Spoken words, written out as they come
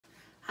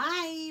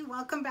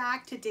welcome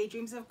back to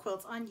Daydreams of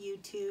Quilts on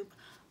YouTube.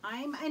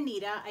 I'm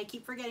Anita. I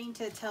keep forgetting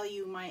to tell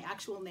you my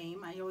actual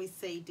name. I always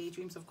say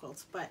Daydreams of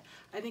Quilts, but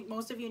I think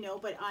most of you know,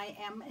 but I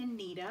am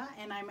Anita,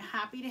 and I'm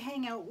happy to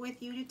hang out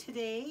with you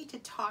today to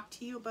talk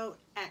to you about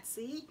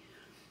Etsy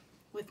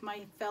with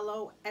my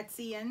fellow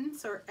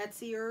Etsyans or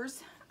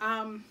Etsyers.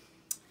 I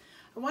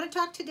want to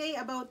talk today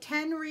about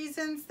 10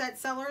 reasons that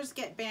sellers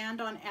get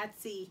banned on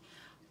Etsy.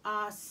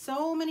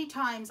 So many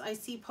times I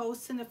see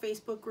posts in the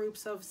Facebook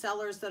groups of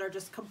sellers that are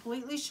just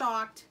completely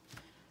shocked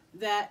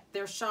that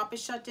their shop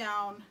is shut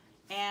down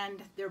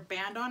and they're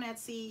banned on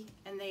Etsy,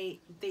 and they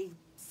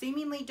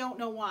seemingly don't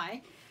know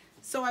why.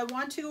 So I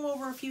want to go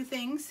over a few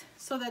things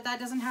so that that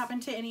doesn't happen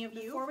to any of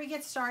you. Before we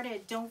get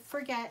started, don't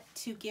forget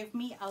to give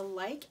me a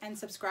like and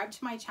subscribe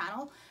to my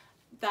channel.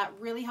 That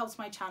really helps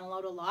my channel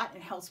out a lot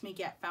and helps me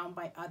get found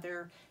by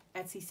other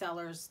Etsy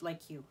sellers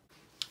like you.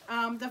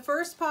 The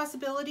first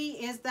possibility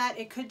is that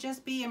it could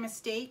just be a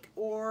mistake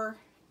or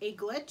a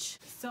glitch.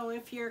 So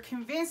if you're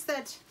convinced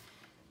that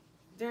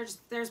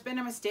there's been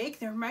a mistake,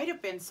 there might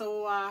have been.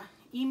 So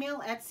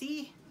email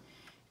Etsy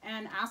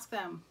and ask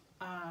them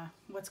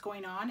what's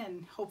going on,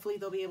 and hopefully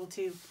they'll be able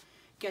to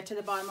get to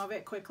the bottom of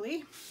it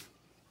quickly.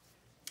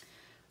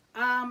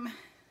 The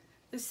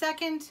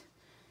second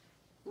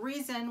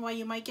reason why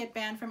you might get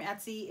banned from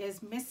Etsy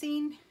is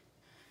missing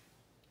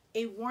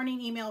a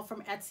warning email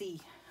from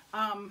Etsy.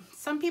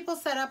 Some people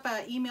set up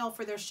an email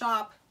for their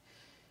shop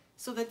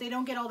so that they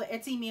don't get all the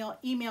Etsy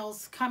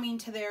emails coming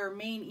to their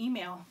main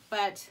email,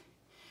 but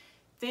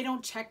they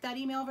don't check that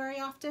email very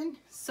often.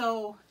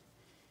 So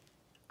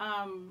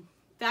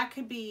that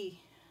could be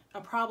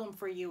a problem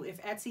for you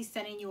if Etsy's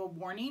sending you a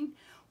warning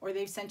or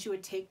they've sent you a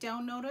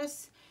takedown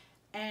notice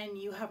and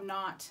you have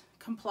not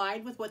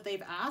complied with what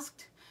they've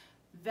asked.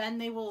 Then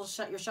they will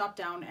shut your shop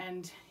down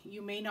and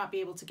you may not be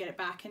able to get it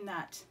back in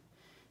that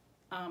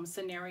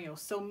scenario.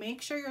 So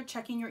make sure you're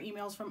checking your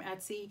emails from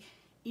Etsy,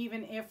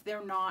 even if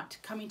they're not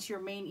coming to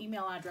your main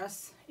email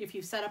address. If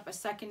you've set up a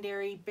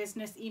secondary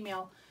business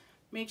email,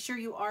 make sure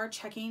you are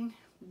checking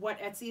what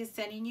Etsy is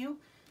sending you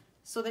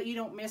so that you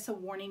don't miss a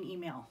warning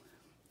email.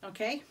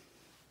 Okay?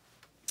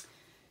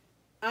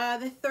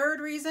 The third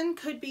reason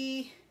could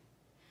be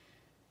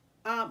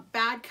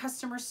bad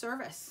customer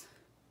service.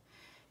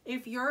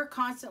 If you're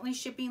constantly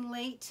shipping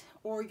late,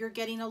 or you're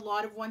getting a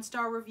lot of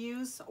one-star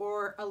reviews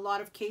or a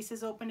lot of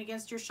cases open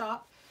against your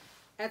shop,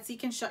 Etsy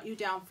can shut you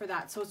down for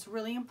that. So it's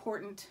really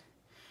important,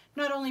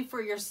 not only for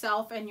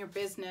yourself and your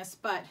business,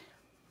 but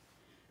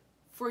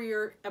for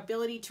your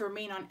ability to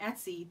remain on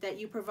Etsy, that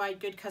you provide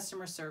good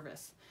customer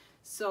service.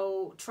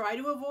 So try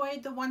to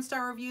avoid the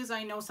one-star reviews.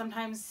 I know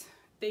sometimes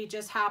they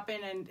just happen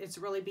and it's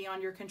really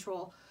beyond your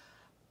control.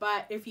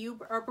 But if you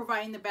are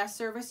providing the best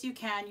service you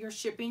can, you're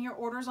shipping your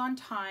orders on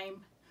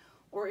time,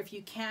 or if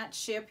you can't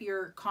ship,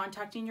 you're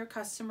contacting your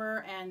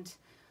customer and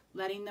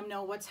letting them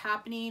know what's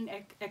happening,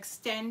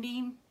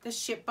 extending the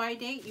ship by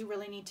date. You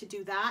really need to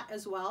do that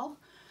as well.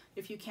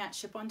 If you can't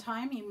ship on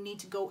time, you need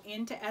to go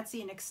into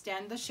Etsy and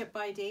extend the ship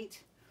by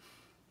date.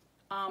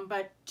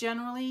 But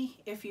generally,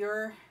 if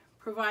you're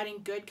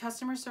providing good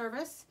customer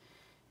service,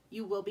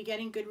 you will be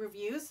getting good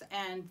reviews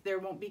and there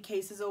won't be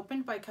cases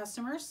opened by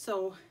customers.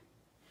 So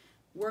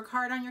work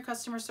hard on your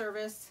customer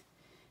service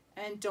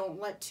and don't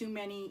let too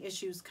many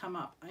issues come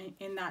up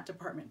in that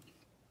department.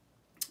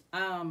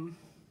 I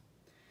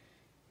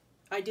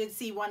did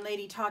see one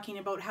lady talking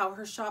about how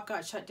her shop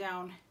got shut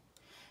down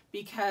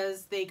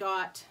because they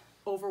got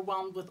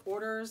overwhelmed with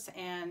orders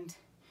and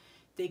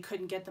they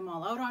couldn't get them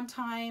all out on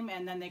time,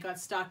 and then they got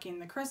stuck in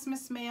the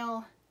Christmas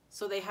mail,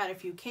 so they had a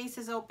few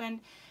cases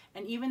open,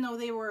 and even though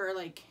they were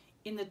like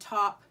in the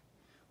top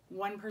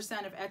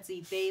 1% of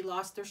Etsy, they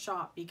lost their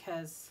shop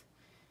because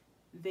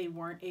they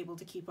weren't able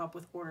to keep up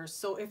with orders.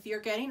 So if you're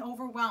getting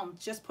overwhelmed,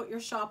 just put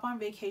your shop on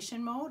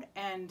vacation mode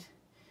and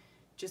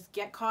just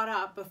get caught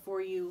up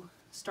before you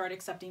start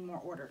accepting more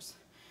orders.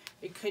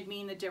 It could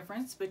mean the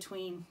difference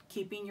between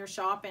keeping your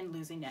shop and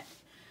losing it.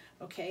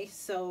 Okay,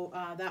 so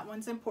that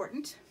one's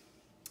important.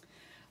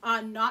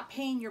 Not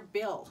paying your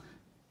bill.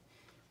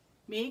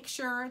 Make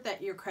sure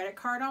that your credit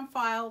card on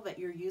file that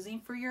you're using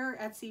for your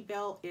Etsy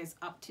bill is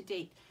up to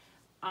date.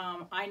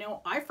 I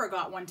know I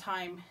forgot one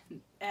time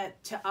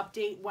to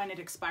update when it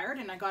expired,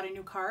 and I got a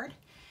new card,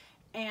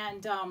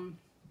 and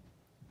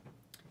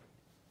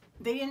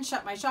they didn't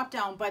shut my shop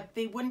down, but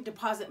they wouldn't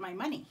deposit my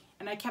money,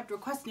 and I kept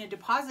requesting a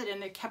deposit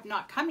and it kept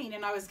not coming,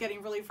 and I was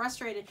getting really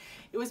frustrated.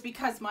 It was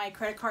because my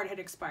credit card had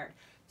expired.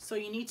 So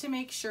you need to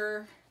make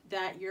sure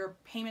that your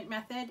payment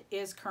method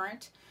is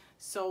current.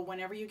 So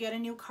whenever you get a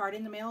new card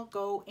in the mail,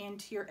 go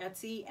into your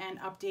Etsy and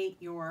update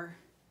your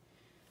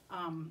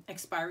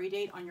expiry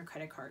date on your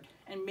credit card,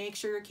 and make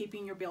sure you're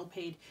keeping your bill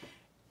paid.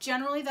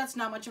 Generally, that's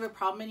not much of a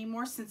problem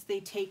anymore since they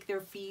take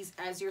their fees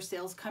as your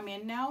sales come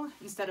in now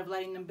instead of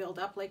letting them build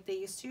up like they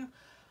used to.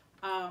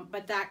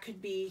 But that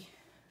could be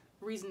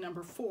reason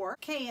number 4.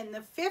 Okay, and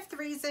the 5th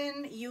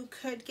reason you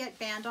could get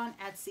banned on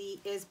Etsy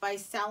is by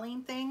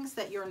selling things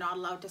that you're not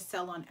allowed to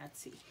sell on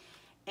Etsy.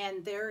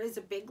 And there is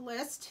a big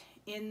list.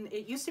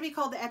 It used to be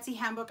called the Etsy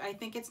Handbook. I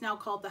think it's now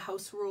called the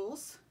House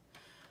Rules.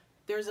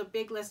 there's a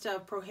big list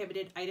of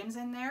prohibited items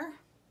in there.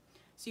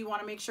 So you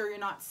want to make sure you're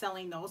not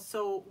selling those.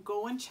 So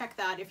go and check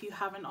that if you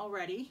haven't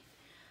already.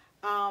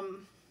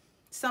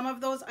 Some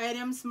of those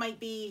items might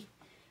be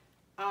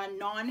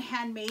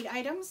non-handmade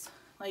items.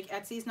 Like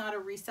Etsy's not a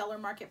reseller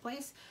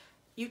marketplace.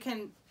 You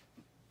can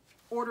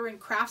order in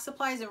craft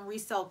supplies and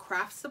resell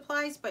craft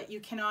supplies, but you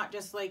cannot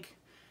just like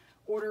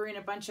order in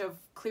a bunch of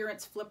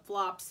clearance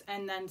flip-flops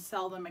and then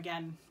sell them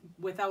again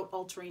without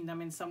altering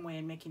them in some way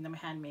and making them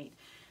handmade.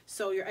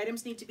 So your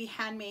items need to be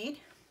handmade.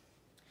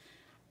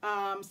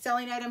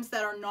 Selling items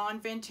that are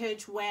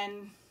non-vintage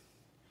when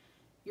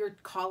you're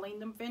calling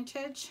them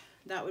vintage,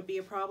 that would be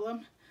a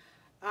problem.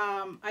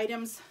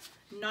 Items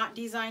not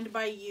designed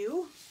by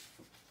you.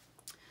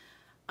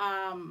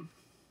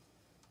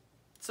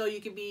 So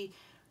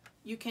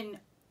you can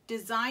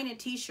design a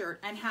t-shirt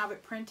and have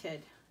it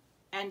printed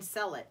and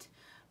sell it,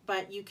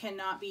 but you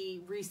cannot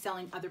be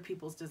reselling other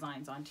people's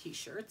designs on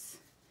t-shirts.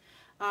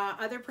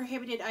 Other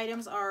prohibited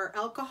items are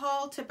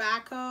alcohol,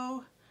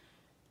 tobacco,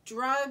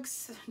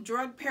 drugs,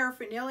 drug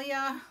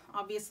paraphernalia,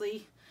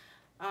 obviously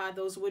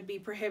those would be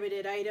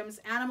prohibited items.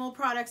 Animal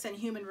products and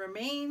human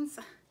remains,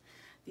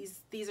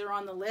 these are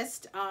on the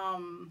list.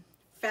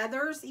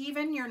 Feathers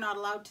even, you're not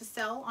allowed to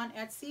sell on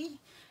Etsy.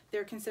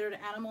 They're considered an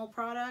animal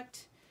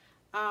product.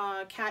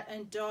 Cat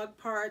and dog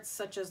parts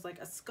such as like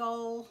a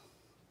skull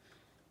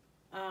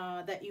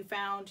that you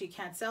found, you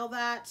can't sell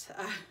that.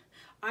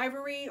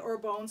 Ivory or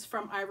bones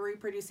from ivory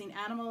producing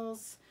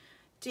animals.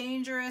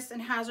 Dangerous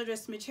and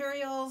hazardous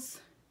materials.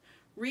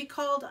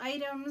 Recalled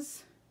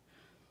items.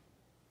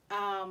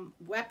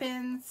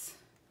 Weapons.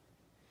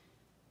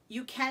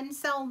 You can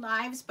sell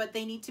knives, but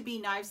they need to be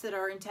knives that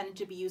are intended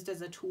to be used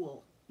as a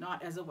tool,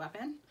 not as a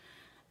weapon.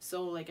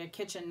 So like a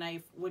kitchen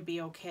knife would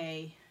be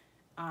okay.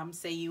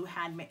 Say you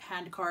hand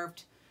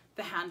carved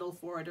the handle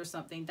for it or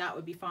something, that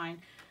would be fine.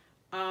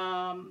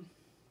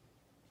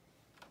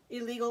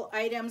 Illegal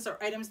items or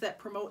items that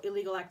promote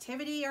illegal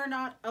activity are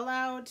not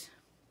allowed.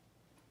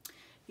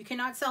 You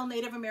cannot sell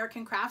Native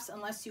American crafts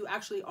unless you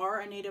actually are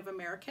a Native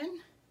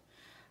American.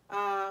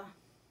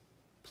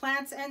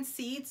 Plants and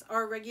seeds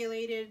are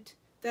regulated,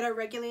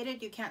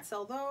 you can't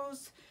sell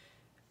those.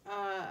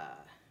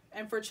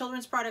 And for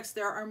children's products,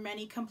 there are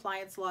many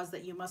compliance laws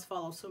that you must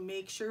follow. So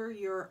make sure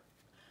you're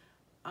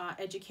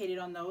educated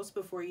on those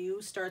before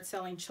you start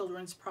selling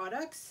children's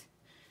products.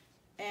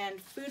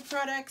 And food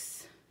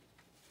products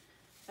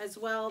as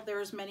well,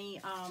 there's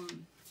many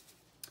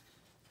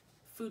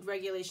food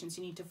regulations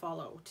you need to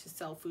follow to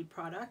sell food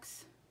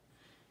products.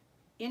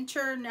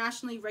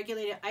 Internationally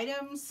regulated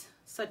items,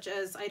 such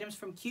as items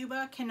from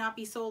Cuba, cannot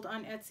be sold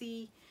on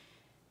Etsy.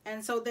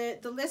 And so the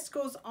list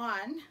goes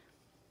on.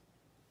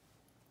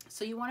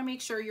 So you want to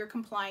make sure you're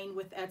complying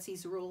with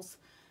Etsy's rules,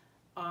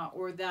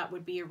 or that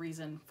would be a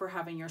reason for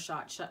having your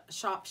shop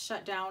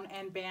shut down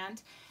and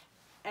banned.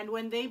 And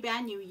when they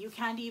ban you, you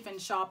can't even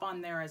shop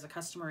on there as a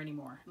customer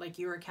anymore. Like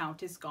your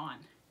account is gone.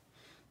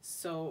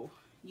 So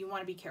you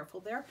want to be careful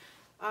there.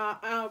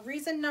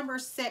 Reason number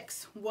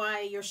 6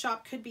 why your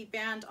shop could be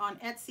banned on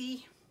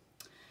Etsy.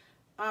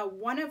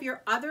 One of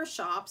your other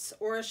shops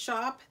or a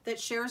shop that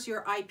shares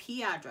your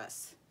IP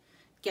address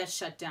gets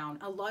shut down.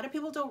 A lot of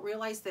people don't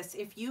realize this.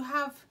 If you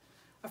have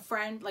a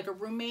friend, like a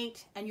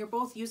roommate, and you're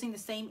both using the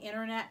same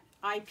internet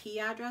IP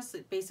address,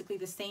 basically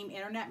the same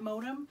internet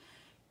modem,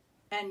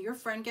 and your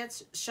friend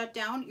gets shut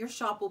down, your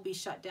shop will be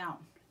shut down.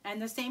 And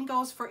the same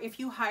goes for if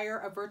you hire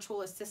a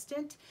virtual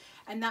assistant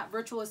and that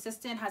virtual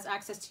assistant has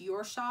access to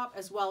your shop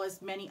as well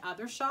as many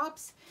other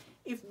shops.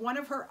 If one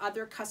of her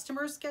other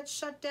customers gets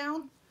shut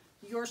down,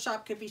 your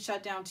shop could be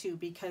shut down too,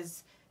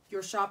 because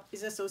your shop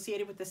is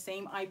associated with the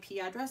same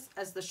IP address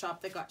as the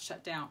shop that got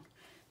shut down.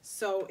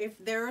 So if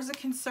there is a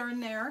concern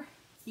there,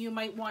 you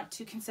might want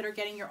to consider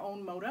getting your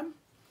own modem,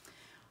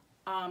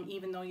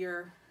 even though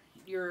you're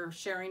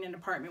sharing an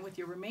apartment with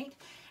your roommate.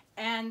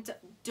 And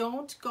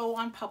don't go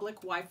on public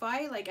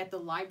Wi-Fi, like at the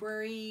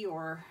library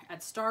or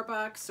at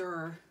Starbucks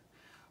or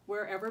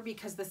wherever,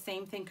 because the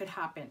same thing could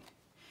happen.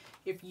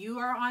 If you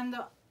are on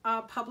the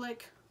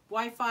public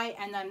Wi-Fi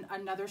and then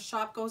another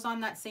shop goes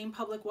on that same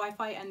public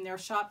Wi-Fi and their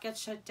shop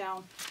gets shut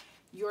down,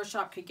 your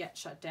shop could get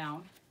shut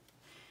down.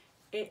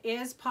 It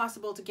is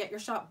possible to get your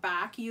shop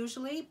back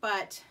usually,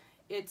 but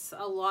it's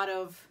a lot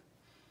of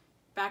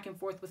back and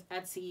forth with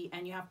Etsy,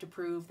 and you have to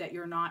prove that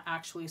you're not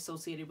actually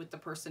associated with the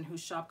person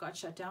whose shop got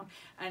shut down.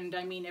 And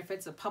I mean, if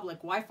it's a public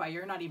Wi-Fi,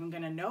 you're not even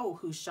going to know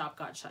whose shop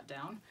got shut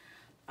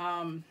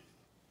down.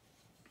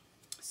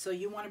 So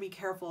you want to be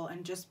careful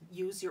and just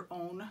use your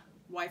own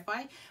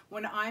Wi-Fi.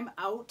 When I'm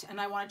out and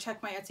I want to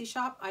check my Etsy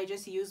shop, I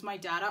just use my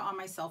data on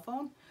my cell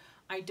phone.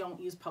 I don't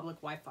use public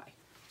Wi-Fi.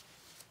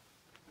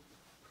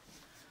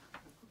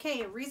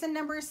 Okay, reason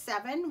number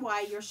 7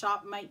 why your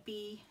shop might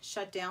be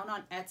shut down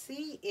on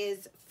Etsy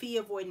is fee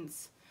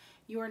avoidance.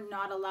 You are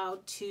not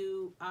allowed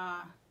to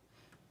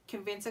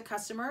convince a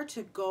customer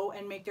to go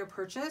and make their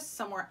purchase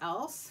somewhere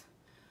else.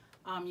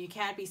 You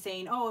can't be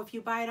saying, oh, if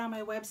you buy it on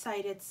my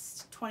website,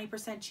 it's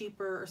 20%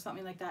 cheaper or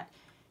something like that.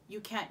 you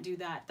can't do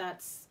that.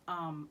 That's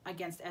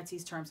against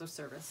Etsy's terms of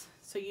service.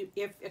 So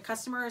if a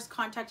customer has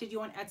contacted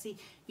you on Etsy,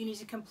 you need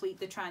to complete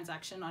the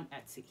transaction on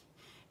Etsy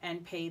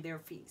and pay their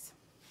fees,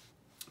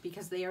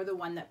 because they are the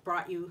one that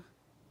brought you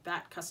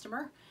that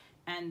customer,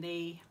 and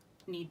they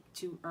need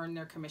to earn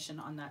their commission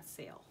on that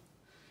sale.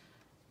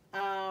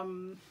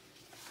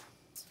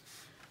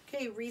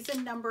 Okay,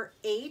 reason number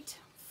 8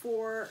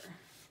 for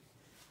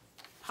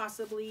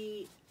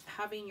possibly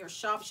having your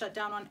shop shut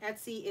down on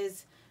Etsy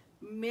is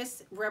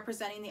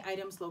misrepresenting the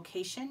item's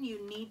location.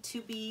 You need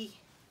to be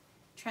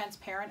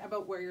transparent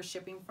about where you're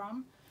shipping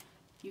from.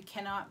 You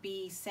cannot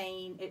be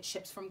saying it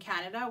ships from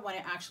Canada when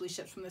it actually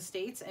ships from the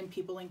States, and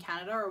people in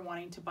Canada are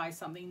wanting to buy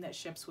something that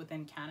ships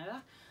within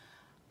Canada.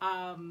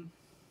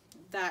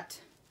 That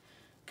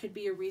could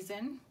be a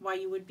reason why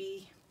you would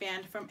be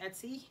banned from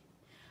Etsy.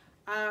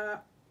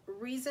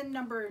 Reason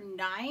number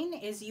 9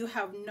 is you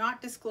have not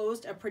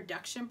disclosed a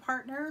production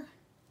partner.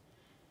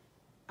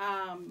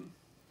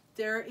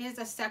 There is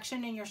a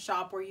section in your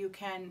shop where you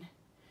can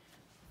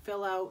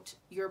fill out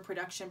your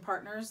production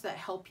partners that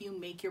help you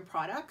make your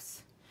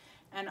products.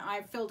 And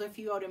I've filled a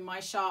few out in my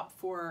shop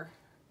for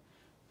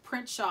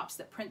print shops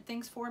that print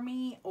things for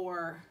me,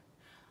 or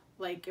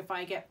like if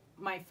I get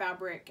my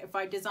fabric, if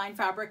I design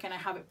fabric and I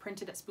have it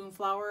printed at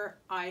Spoonflower,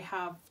 I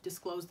have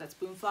disclosed that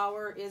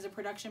Spoonflower is a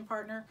production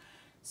partner.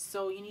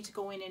 So you need to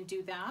go in and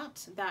do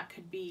that. That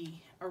could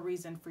be a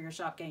reason for your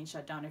shop getting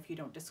shut down if you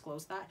don't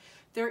disclose that.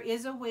 There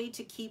is a way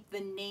to keep the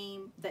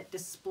name that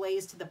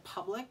displays to the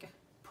public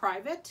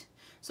private,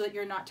 so that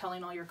you're not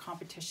telling all your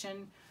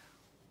competition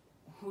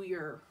who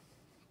your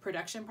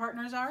production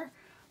partners are,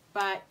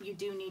 but you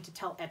do need to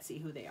tell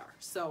Etsy who they are.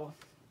 So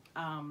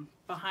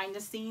behind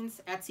the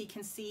scenes, Etsy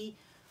can see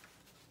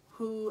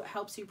who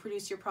helps you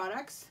produce your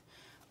products,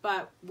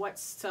 but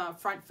what's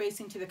front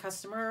facing to the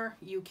customer,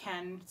 you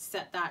can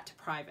set that to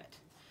private.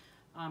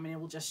 And it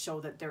will just show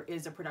that there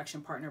is a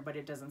production partner, but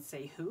it doesn't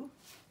say who.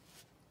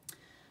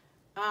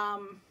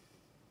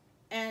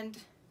 And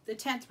the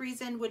 10th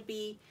reason would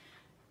be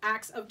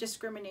acts of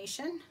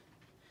discrimination.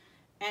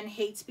 And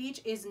hate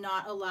speech is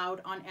not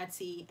allowed on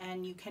Etsy,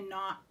 and you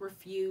cannot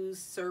refuse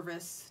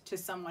service to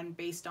someone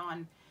based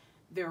on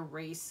their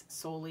race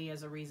solely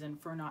as a reason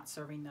for not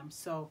serving them.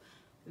 So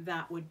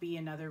that would be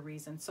another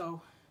reason.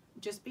 So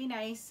just be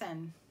nice,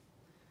 and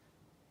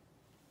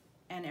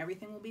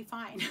everything will be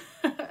fine.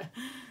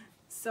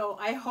 So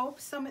I hope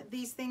some of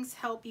these things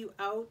help you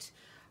out.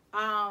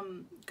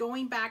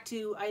 Going back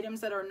to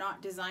items that are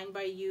not designed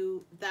by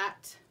you,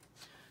 that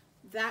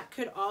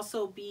could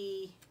also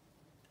be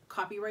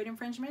copyright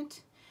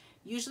infringement.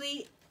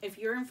 Usually if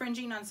you're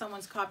infringing on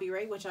someone's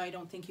copyright, which I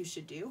don't think you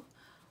should do,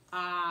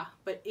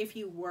 but if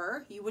you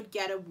were, you would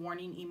get a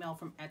warning email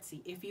from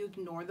Etsy. If you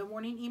ignore the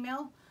warning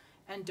email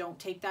and don't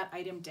take that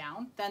item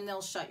down, then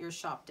they'll shut your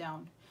shop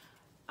down.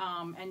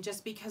 And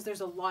just because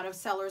there's a lot of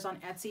sellers on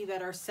Etsy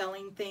that are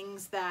selling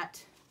things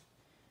that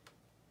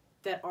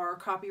are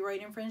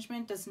copyright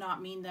infringement does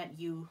not mean that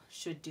you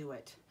should do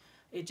it.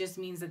 It just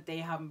means that they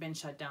haven't been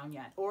shut down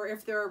yet. Or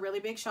if they're a really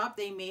big shop,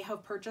 they may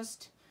have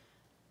purchased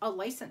a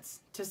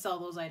license to sell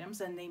those items,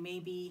 and they may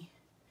be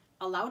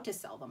allowed to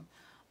sell them.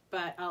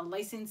 But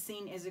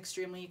licensing is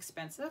extremely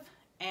expensive,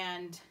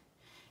 and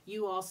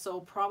you also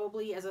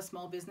probably as a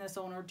small business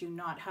owner do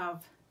not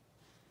have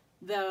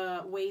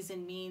the ways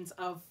and means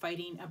of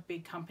fighting a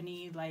big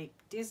company like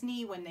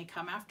Disney when they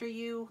come after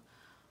you.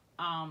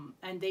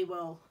 And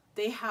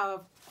they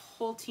have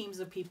whole teams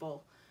of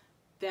people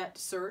that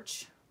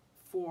search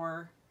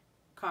for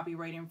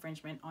copyright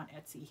infringement on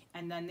Etsy,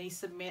 and then they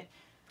submit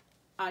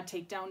a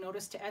takedown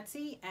notice to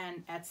Etsy,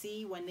 and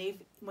Etsy, when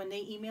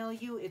they email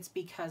you, it's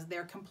because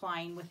they're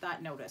complying with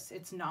that notice.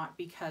 It's not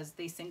because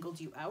they singled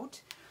you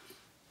out.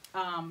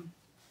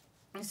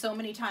 And so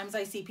many times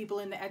I see people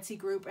in the Etsy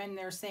group and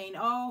they're saying,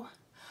 oh,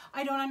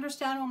 I don't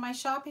understand when my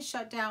shop is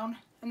shut down,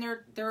 and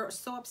they're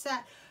so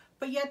upset,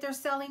 but yet they're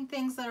selling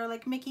things that are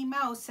like Mickey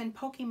Mouse and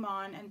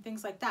Pokemon and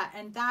things like that,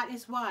 and that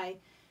is why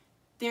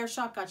their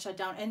shop got shut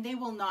down, and they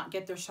will not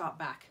get their shop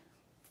back.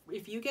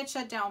 If you get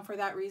shut down for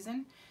that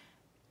reason,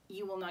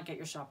 you will not get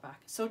your shop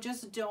back. So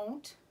just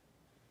don't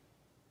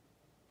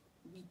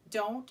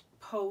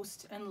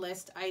post and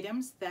list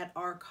items that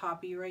are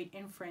copyright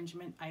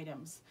infringement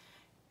items.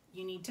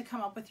 You need to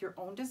come up with your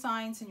own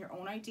designs and your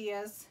own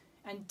ideas,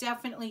 and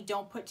definitely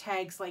don't put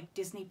tags like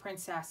Disney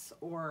Princess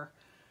or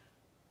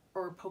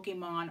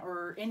Pokemon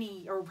or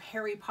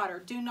Harry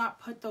Potter. Do not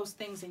put those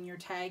things in your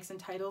tags and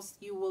titles.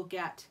 You will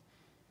get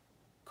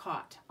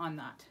caught on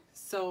that.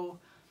 So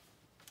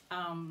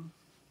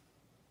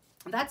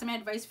that's my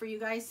advice for you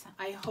guys.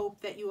 I hope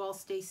that you all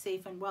stay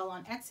safe and well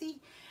on Etsy,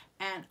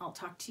 and I'll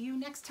talk to you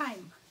next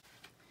time.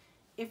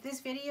 If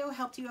this video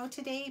helped you out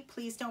today,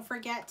 please don't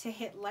forget to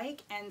hit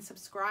like and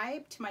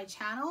subscribe to my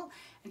channel,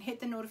 and hit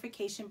the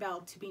notification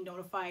bell to be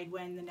notified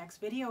when the next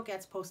video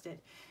gets posted.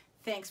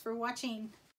 Thanks for watching.